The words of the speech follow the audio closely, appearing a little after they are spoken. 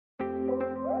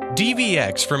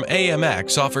DVX from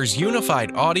AMX offers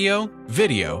unified audio,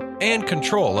 video, and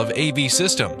control of AV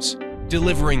systems,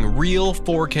 delivering real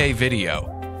 4K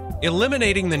video,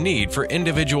 eliminating the need for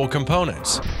individual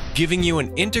components, giving you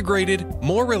an integrated,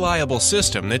 more reliable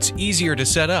system that's easier to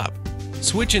set up.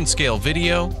 Switch and scale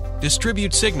video,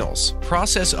 distribute signals,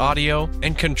 process audio,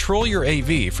 and control your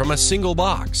AV from a single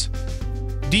box.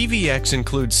 DVX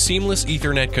includes seamless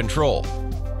Ethernet control,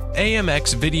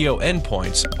 AMX video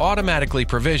endpoints automatically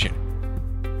provision,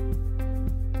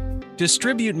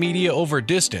 distribute media over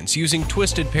distance using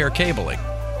twisted pair cabling,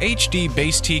 HD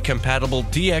base T compatible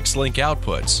DX link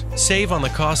outputs save on the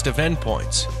cost of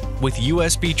endpoints, with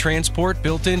USB transport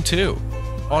built in too.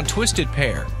 On twisted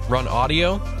pair, run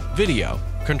audio, video,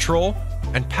 control,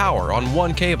 and power on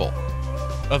one cable.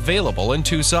 Available in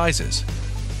 2 sizes.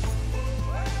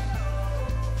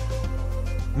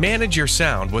 Manage your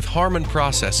sound with Harman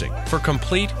processing for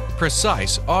complete,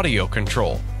 precise audio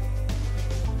control.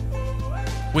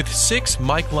 With 6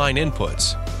 mic line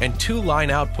inputs and 2 line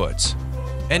outputs,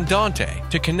 and Dante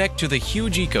to connect to the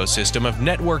huge ecosystem of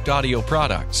networked audio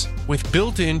products, with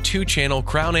built-in 2-channel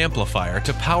crown amplifier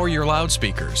to power your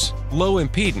loudspeakers, low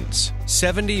impedance,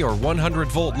 70 or 100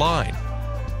 volt line.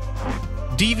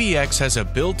 DVX has a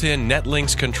built-in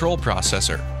NetLinks control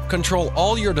processor. Control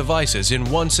all your devices in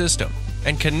one system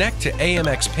and connect to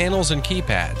AMX panels and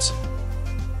keypads.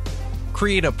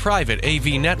 Create a private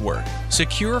AV network,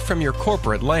 secure from your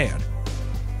corporate LAN.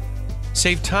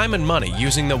 Save time and money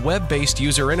using the web-based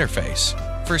user interface.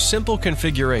 For simple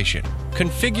configuration,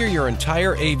 configure your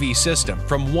entire AV system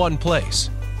from one place,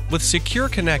 with secure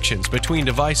connections between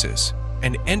devices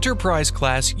and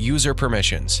enterprise-class user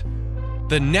permissions.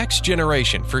 The next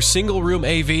generation for single-room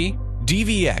AV,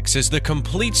 DVX is the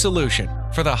complete solution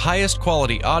for the highest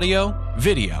quality audio,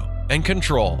 video, and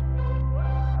control.